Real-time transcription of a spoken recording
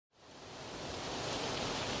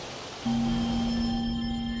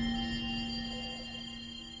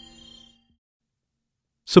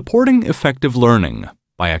Supporting Effective Learning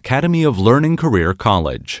by Academy of Learning Career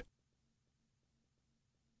College.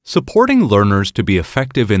 Supporting learners to be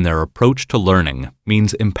effective in their approach to learning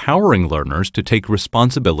means empowering learners to take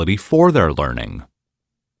responsibility for their learning.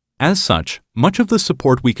 As such, much of the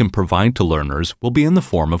support we can provide to learners will be in the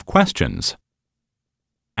form of questions.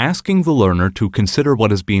 Asking the learner to consider what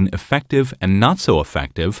has been effective and not so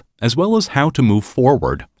effective, as well as how to move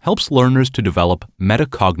forward, helps learners to develop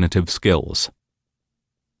metacognitive skills.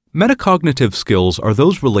 Metacognitive skills are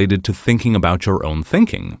those related to thinking about your own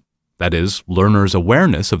thinking. That is, learners'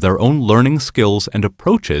 awareness of their own learning skills and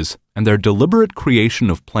approaches and their deliberate creation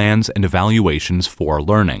of plans and evaluations for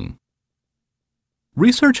learning.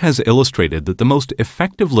 Research has illustrated that the most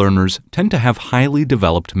effective learners tend to have highly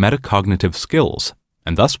developed metacognitive skills,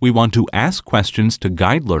 and thus we want to ask questions to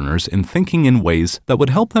guide learners in thinking in ways that would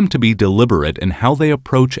help them to be deliberate in how they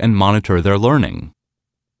approach and monitor their learning.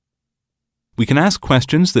 We can ask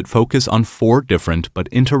questions that focus on 4 different but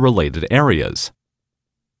interrelated areas.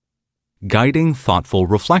 Guiding thoughtful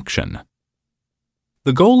reflection.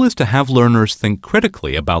 The goal is to have learners think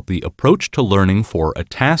critically about the approach to learning for a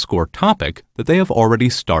task or topic that they have already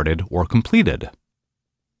started or completed.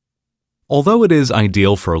 Although it is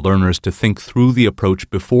ideal for learners to think through the approach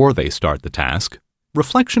before they start the task,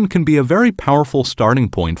 reflection can be a very powerful starting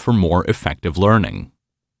point for more effective learning.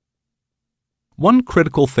 One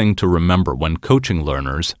critical thing to remember when coaching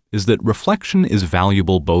learners is that reflection is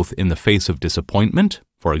valuable both in the face of disappointment,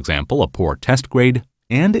 for example, a poor test grade,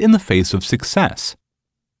 and in the face of success.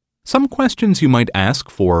 Some questions you might ask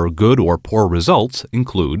for good or poor results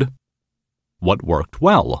include: what worked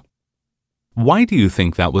well? Why do you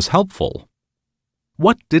think that was helpful?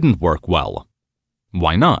 What didn't work well?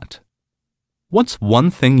 Why not? What's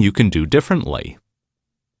one thing you can do differently?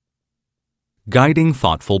 Guiding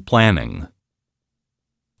thoughtful planning.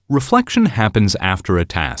 Reflection happens after a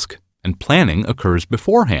task, and planning occurs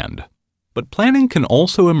beforehand. But planning can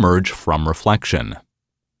also emerge from reflection.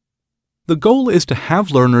 The goal is to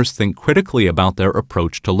have learners think critically about their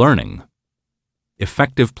approach to learning.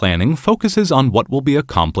 Effective planning focuses on what will be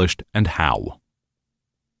accomplished and how.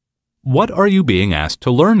 What are you being asked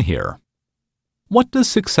to learn here? What does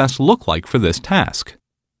success look like for this task?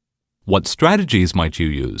 What strategies might you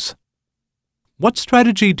use? What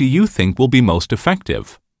strategy do you think will be most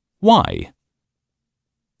effective? Why?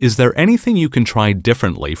 Is there anything you can try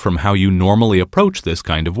differently from how you normally approach this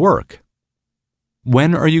kind of work?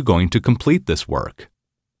 When are you going to complete this work?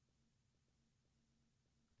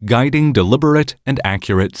 Guiding deliberate and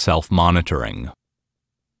accurate self-monitoring.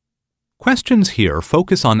 Questions here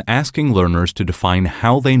focus on asking learners to define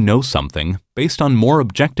how they know something based on more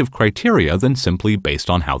objective criteria than simply based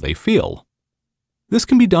on how they feel. This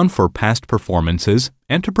can be done for past performances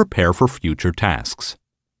and to prepare for future tasks.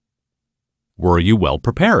 Were you well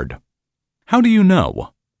prepared? How do you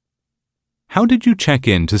know? How did you check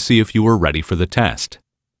in to see if you were ready for the test?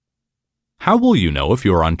 How will you know if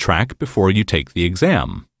you're on track before you take the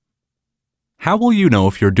exam? How will you know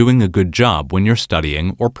if you're doing a good job when you're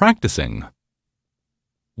studying or practicing?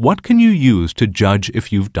 What can you use to judge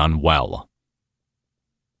if you've done well?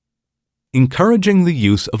 Encouraging the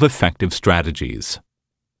use of effective strategies.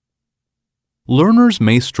 Learners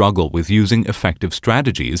may struggle with using effective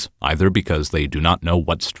strategies either because they do not know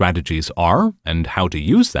what strategies are and how to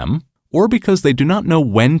use them, or because they do not know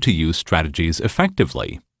when to use strategies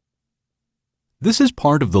effectively. This is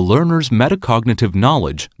part of the learner's metacognitive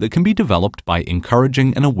knowledge that can be developed by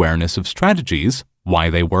encouraging an awareness of strategies, why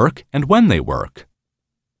they work, and when they work.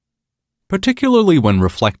 Particularly when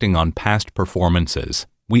reflecting on past performances,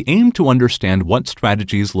 we aim to understand what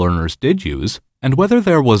strategies learners did use and whether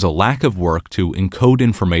there was a lack of work to encode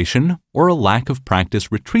information or a lack of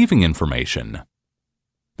practice retrieving information.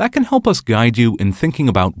 That can help us guide you in thinking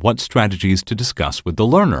about what strategies to discuss with the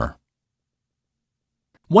learner.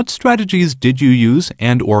 What strategies did you use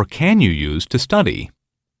and/or can you use to study?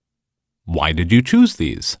 Why did you choose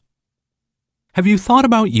these? Have you thought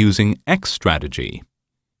about using X strategy?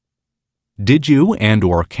 Did you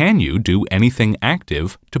and/or can you do anything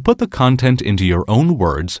active to put the content into your own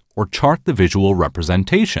words or chart the visual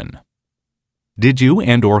representation? Did you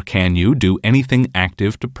and/or can you do anything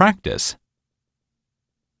active to practice?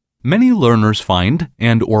 Many learners find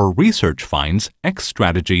and/or research finds X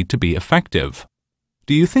strategy to be effective.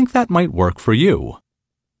 Do you think that might work for you?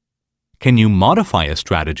 Can you modify a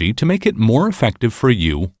strategy to make it more effective for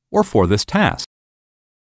you or for this task?